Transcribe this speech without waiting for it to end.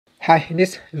Hi, in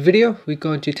this video we're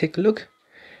going to take a look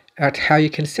at how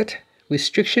you can set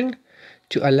restriction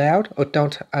to allowed or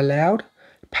don't allowed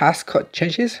passcode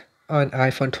changes on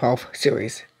iPhone 12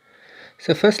 series.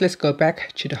 So first let's go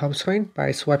back to the home screen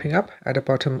by swiping up at the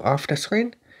bottom of the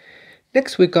screen.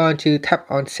 Next we're going to tap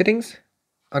on settings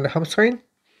on the home screen,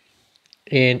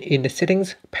 and in the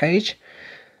settings page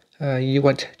you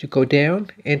want to go down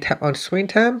and tap on screen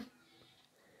time,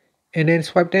 and then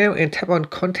swipe down and tap on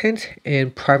content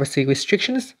and privacy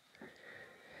restrictions.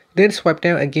 Then swipe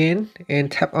down again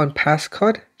and tap on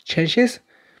passcode changes.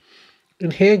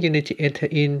 In here you need to enter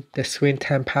in the screen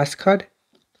time passcode,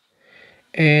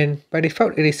 and by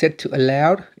default it is set to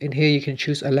allowed. In here you can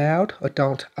choose allowed or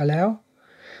don't allow.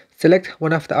 Select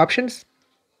one of the options.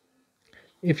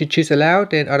 If you choose allowed,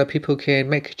 then other people can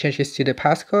make changes to the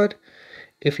passcode.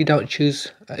 If you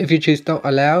choose don't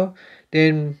allow,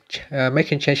 then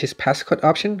making changes passcode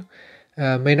option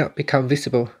may not become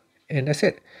visible, and that's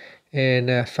it.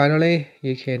 And finally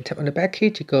you can tap on the back key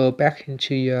to go back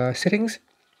into your settings.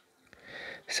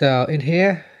 So in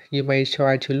here you may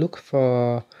try to look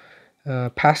for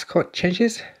passcode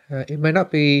changes. It may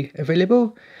not be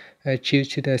available due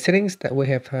to the settings that we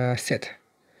have set.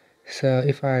 So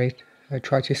if I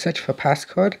try to search for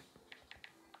passcode,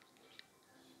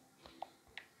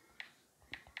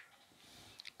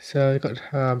 so you've got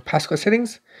passcode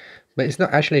settings, but it's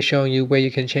not actually showing you where you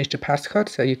can change the passcode.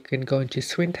 So you can go into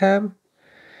screen time,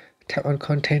 tap on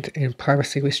content and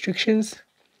privacy restrictions,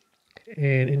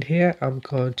 and in here I'm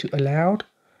going to allowed.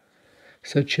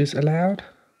 So choose allowed,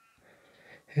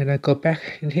 and I go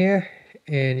back in here,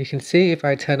 and you can see if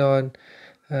I turn on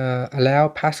allow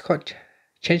passcode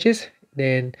changes,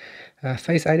 then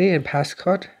Face ID and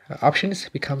passcode options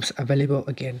becomes available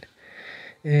again.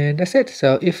 And that's it.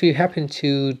 So if you happen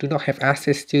to do not have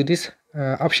access to this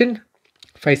option,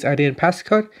 Face ID and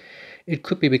passcode, it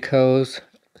could be because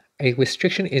a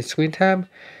restriction in screen time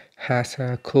has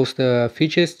caused the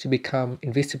features to become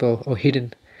invisible or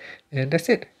hidden. And that's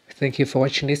it. Thank you for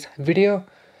watching this video.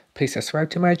 Please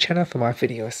subscribe to my channel for more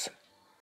videos.